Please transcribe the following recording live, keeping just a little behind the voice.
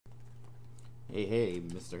Hey,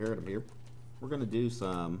 Mr. Harridan here. We're going to do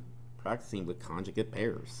some practicing with conjugate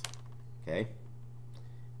pairs. Okay,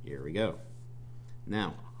 here we go.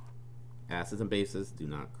 Now, acids and bases do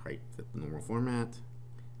not quite fit the normal format.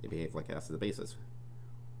 They behave like acids and bases.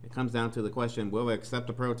 It comes down to the question, will it accept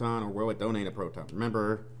a proton or will it donate a proton?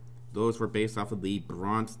 Remember, those were based off of the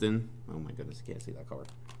Bronston. Oh my goodness, you can't see that color.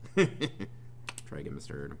 Try again,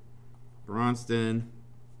 Mr. Harridan. Bronston,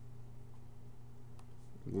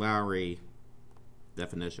 Lowry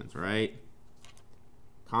definitions, right?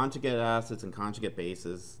 Conjugate acids and conjugate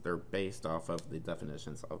bases, they're based off of the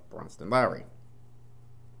definitions of Bronston-Lowry.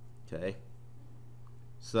 Okay?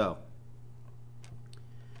 So,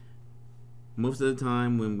 most of the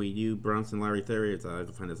time when we use Bronston-Lowry theory, it's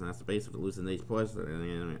defined as an acid base. If it loses an H plus,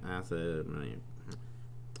 acid.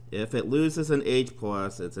 If it loses an H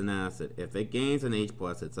plus, it's an acid. If it gains an H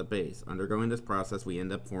plus, it's a base. Undergoing this process, we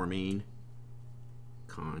end up forming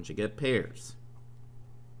conjugate pairs.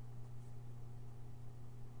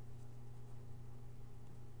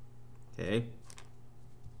 Okay.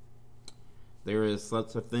 There is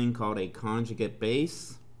such a thing called a conjugate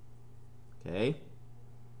base. Okay.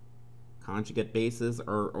 Conjugate bases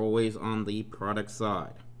are always on the product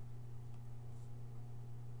side.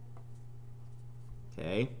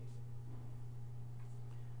 Okay.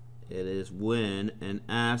 It is when an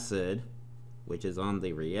acid, which is on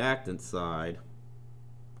the reactant side,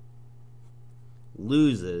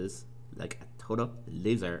 loses, like a total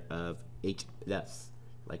loser of H plus.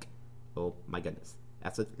 Like, oh my goodness.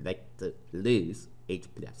 Acids like to lose H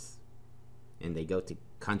plus. And they go to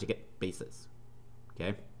conjugate bases.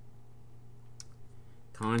 Okay?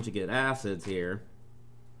 Conjugate acids here,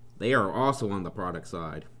 they are also on the product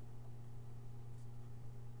side.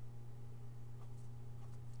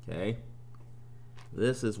 Okay?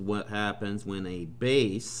 This is what happens when a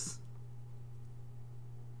base,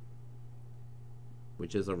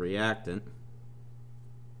 which is a reactant,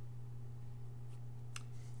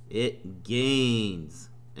 it gains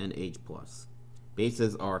an H plus.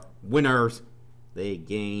 Bases are winners. They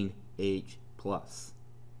gain H plus.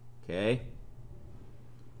 Okay?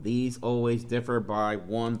 These always differ by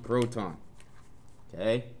one proton.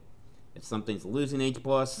 Okay? If something's losing H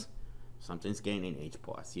plus, something's gaining H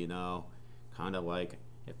plus. You know, kind of like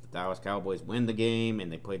if the Dallas Cowboys win the game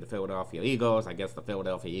and they play the Philadelphia Eagles, I guess the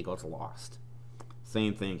Philadelphia Eagles lost.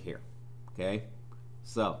 Same thing here. Okay?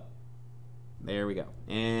 So, there we go.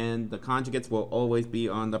 And the conjugates will always be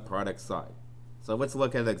on the product side. So let's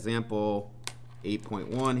look at example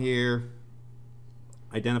 8.1 here.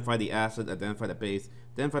 Identify the acid, identify the base,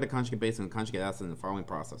 identify the conjugate base and the conjugate acid in the following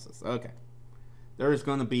processes. Okay. There's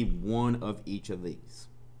going to be one of each of these.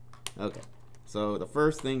 Okay. So the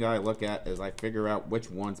first thing I look at is I figure out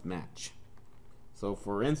which ones match. So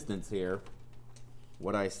for instance here,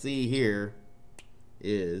 what I see here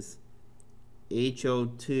is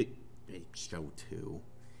H2O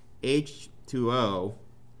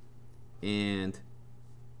and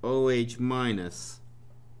OH minus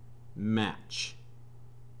match.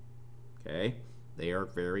 Okay, they are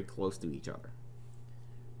very close to each other.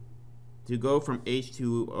 To go from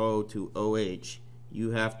H2O to OH,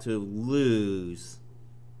 you have to lose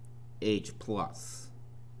H plus.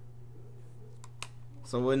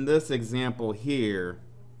 So in this example here,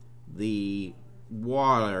 the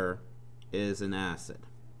water is an acid.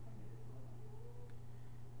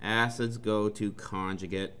 Acids go to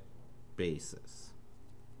conjugate bases.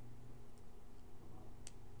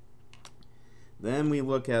 Then we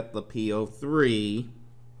look at the PO3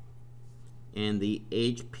 and the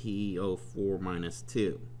HPO4 minus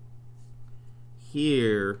 2.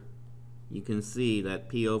 Here you can see that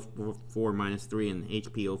PO4 minus 3 and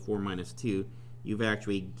HPO4 minus 2, you've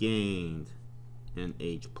actually gained an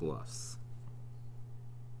H plus,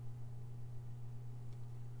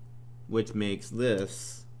 which makes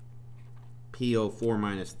this PO4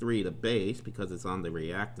 minus 3 the base because it's on the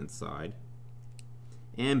reactant side.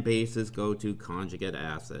 And bases go to conjugate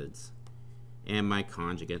acids. And my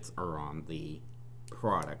conjugates are on the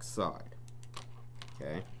product side.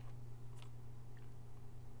 Okay.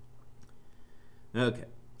 Okay.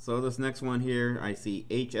 So this next one here, I see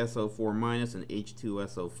HSO4 minus and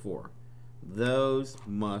H2SO4. Those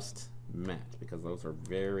must match because those are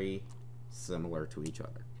very similar to each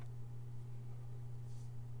other.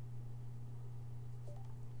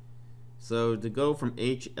 So to go from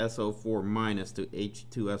HSO4 minus to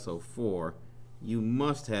H2SO4, you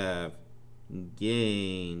must have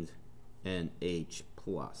gained an H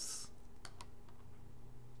plus.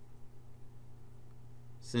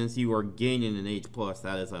 Since you are gaining an H plus,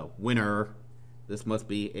 that is a winner. This must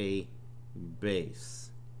be a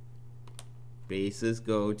base. Bases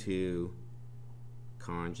go to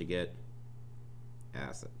conjugate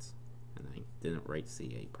acids. And I didn't write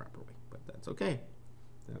Ca properly, but that's okay.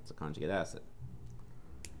 That's a conjugate acid.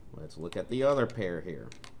 Let's look at the other pair here.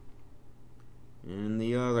 In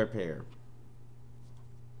the other pair,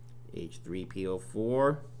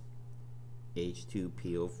 H3PO4,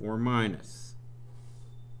 H2PO4 minus.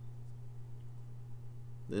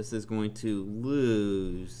 This is going to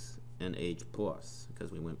lose an H plus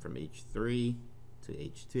because we went from H3 to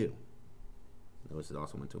H2. Notice it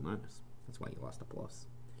also went to a minus. That's why you lost a plus.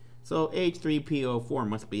 So H3PO4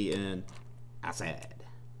 must be an acid.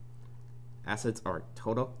 Acids are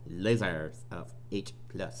total losers of H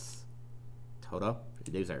plus. Total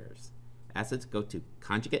losers. Acids go to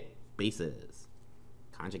conjugate bases.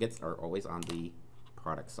 Conjugates are always on the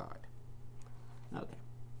product side. Okay.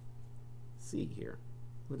 See here.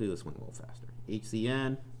 We'll do this one a little faster.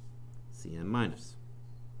 HCN, CN minus.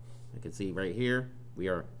 I can see right here we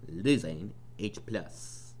are losing H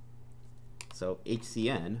plus. So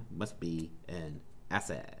HCN must be an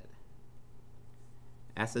acid.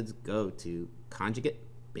 Acids go to conjugate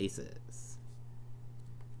bases.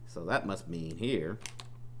 So that must mean here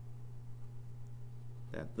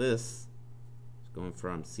that this is going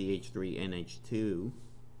from CH3NH2 to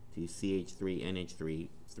CH3NH3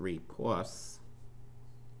 plus.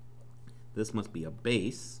 This must be a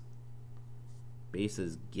base.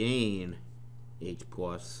 Bases gain H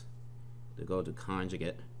plus to go to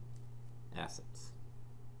conjugate acids.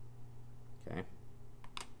 Okay.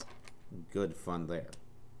 Good fun there.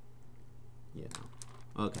 Yeah.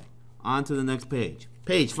 Okay. On to the next page.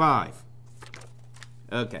 Page 5.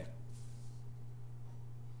 Okay.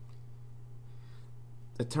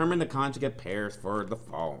 Determine the conjugate pairs for the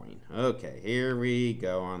following. Okay, here we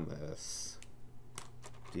go on this.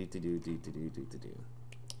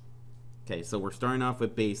 Okay, so we're starting off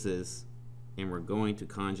with bases and we're going to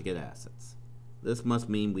conjugate acids. This must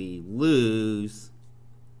mean we lose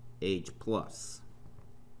H plus.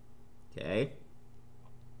 Okay?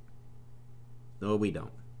 No, we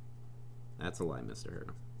don't. That's a lie, Mr.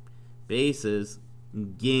 Hurdle. Bases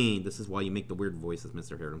gain. This is why you make the weird voices,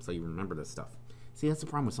 Mr. Hurdle, so you remember this stuff. See, that's the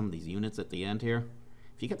problem with some of these units at the end here.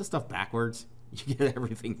 If you get the stuff backwards, you get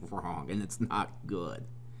everything wrong, and it's not good.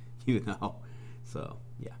 You know? So,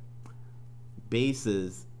 yeah.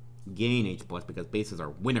 Bases gain H plus because bases are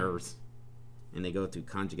winners, and they go to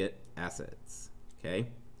conjugate acids. Okay?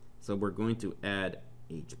 So we're going to add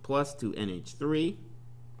H plus to NH3.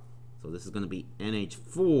 So this is going to be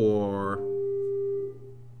NH4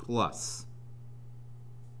 plus,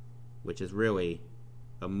 which is really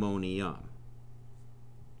ammonium.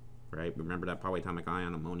 Right? Remember that polyatomic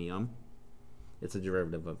ion ammonium? It's a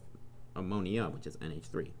derivative of ammonia, which is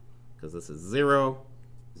NH3. Because this is 0,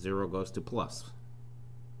 0 goes to plus.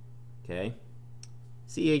 Okay?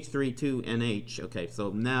 CH32NH. Okay, so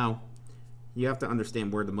now you have to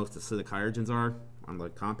understand where the most acidic hydrogens are on the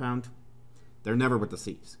compound. They're never with the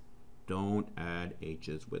C's. Don't add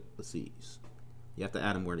H's with the C's. You have to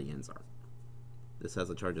add them where the N's are. This has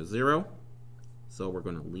a charge of 0, so we're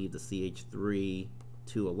going to leave the CH3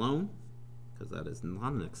 2 alone, because that is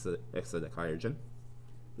not an acidic hydrogen.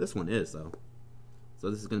 This one is, though. So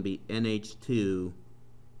this is going to be NH2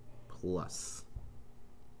 plus.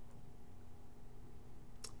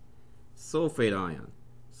 Sulfate ion.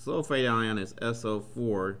 Sulfate ion is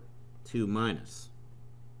SO4 2 minus.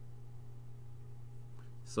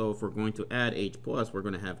 So if we're going to add H plus, we're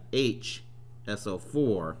going to have H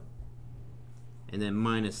SO4, and then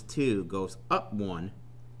minus 2 goes up 1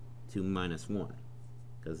 to minus 1.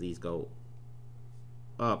 Because these go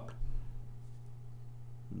up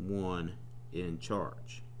 1 in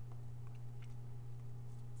charge.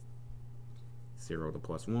 0 to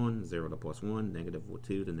plus 1, 0 to plus 1, negative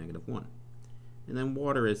 2 to negative 1. And then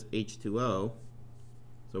water is H2O,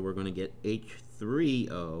 so we're going to get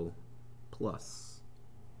H3O plus.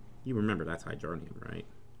 You remember that's hydronium, right?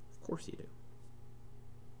 Of course you do.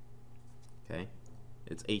 Okay?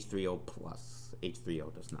 It's H3O plus.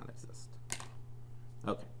 H3O does not exist.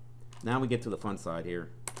 Okay, now we get to the fun side here.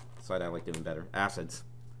 The side I like doing better. Acids.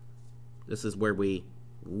 This is where we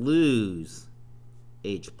lose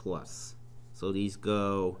H plus. So these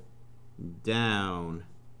go down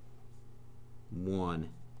 1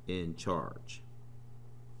 in charge.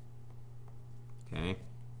 Okay,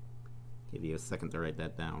 give you a second to write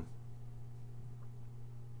that down.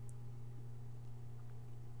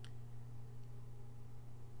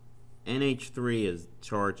 NH3 is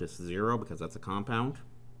charge is 0 because that's a compound,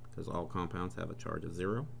 because all compounds have a charge of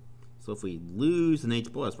 0. So if we lose an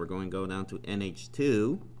H plus, we're going to go down to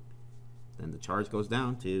NH2. Then the charge goes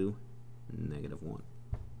down to negative 1.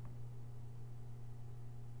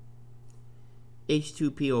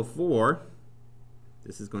 H2PO4,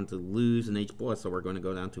 this is going to lose an H plus, so we're going to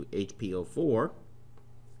go down to HPO4.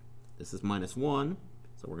 This is -1,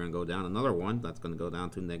 so we're going to go down another one. That's going to go down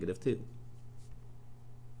to -2.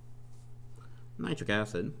 Nitric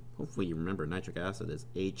acid, hopefully you remember nitric acid is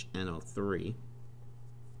HNO3.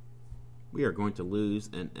 We are going to lose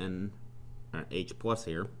an H plus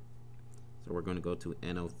here. So we're going to go to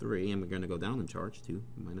NO3, and we're going to go down in charge to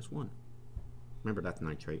 -1. Remember, that's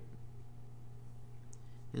nitrate.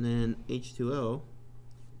 And then H2O,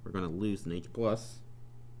 we're going to lose an H plus,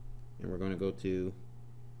 and we're going to go to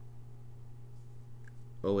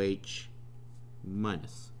OH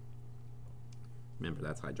minus. Remember,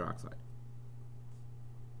 that's hydroxide.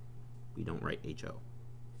 We don't write HO.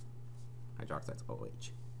 Hydroxide's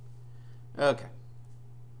OH. Okay.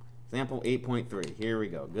 Example 8.3. Here we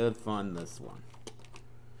go. Good fun, this one.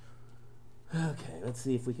 Okay, let's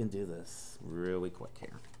see if we can do this really quick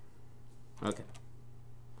here. Okay.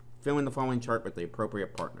 Fill in the following chart with the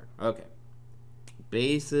appropriate partner. Okay.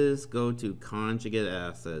 Bases go to conjugate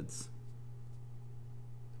acids.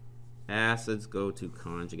 Acids go to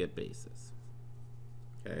conjugate bases.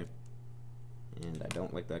 Okay. And I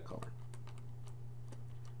don't like that color.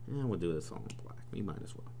 And we'll do this all in black. We might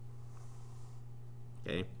as well.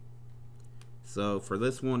 Okay. So for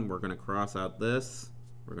this one, we're going to cross out this.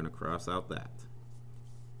 We're going to cross out that.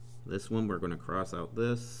 This one, we're going to cross out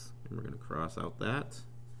this. And we're going to cross out that.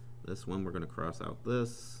 This one, we're going to cross out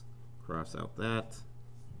this. Cross out that.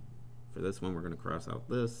 For this one, we're going to cross out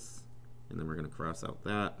this. And then we're going to cross out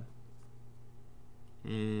that.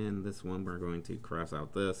 And this one, we're going to cross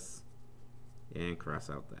out this. And cross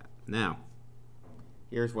out that. Now,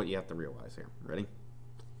 here's what you have to realize here. Ready?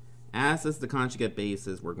 Acids to conjugate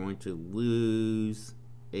bases, we're going to lose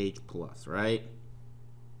H plus, right?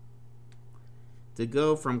 To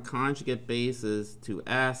go from conjugate bases to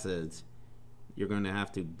acids, you're going to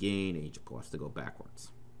have to gain H plus to go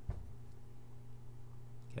backwards.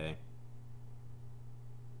 Okay.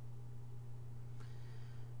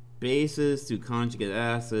 Bases to conjugate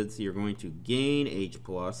acids, you're going to gain H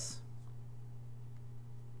plus.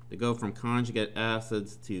 To go from conjugate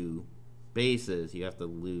acids to bases, you have to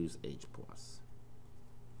lose H plus.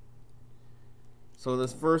 So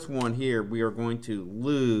this first one here, we are going to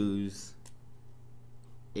lose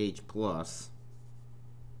H plus.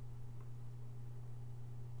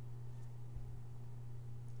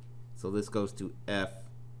 So this goes to F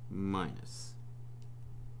minus.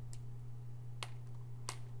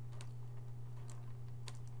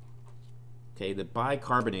 Okay, the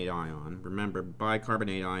bicarbonate ion, remember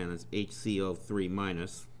bicarbonate ion is HCO3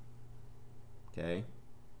 minus. Okay.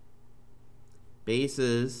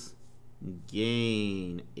 Bases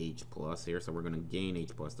gain H plus here, so we're going to gain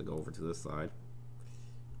H plus to go over to this side.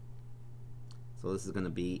 So this is going to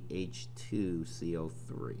be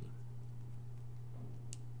H2CO3.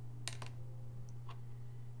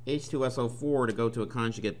 H2SO4, to go to a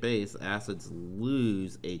conjugate base, acids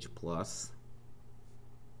lose H plus.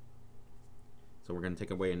 So we're going to take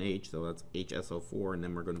away an H, so that's HSO4, and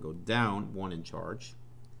then we're going to go down 1 in charge.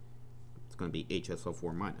 It's going to be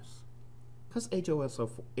HSO4 minus. Because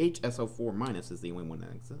HSO4 minus is the only one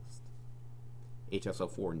that exists.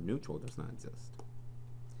 HSO4 neutral does not exist.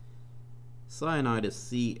 Cyanide is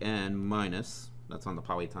Cn minus. That's on the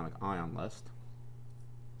polyatomic ion list.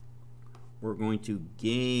 We're going to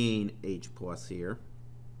gain H plus here.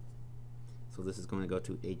 So this is going to go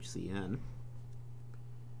to HCN.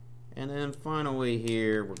 And then finally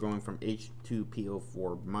here, we're going from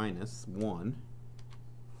H2PO4 minus 1.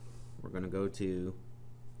 We're going to go to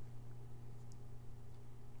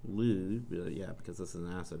lose, yeah, because this is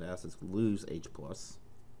an acid. Acids lose H plus.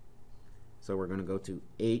 So we're going to go to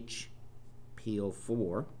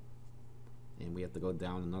HPO4. And we have to go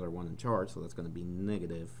down another 1 in charge, so that's going to be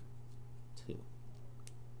 -2.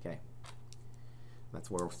 Okay. That's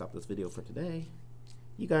where we'll stop this video for today.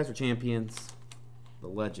 You guys are champions. The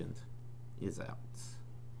legend is out.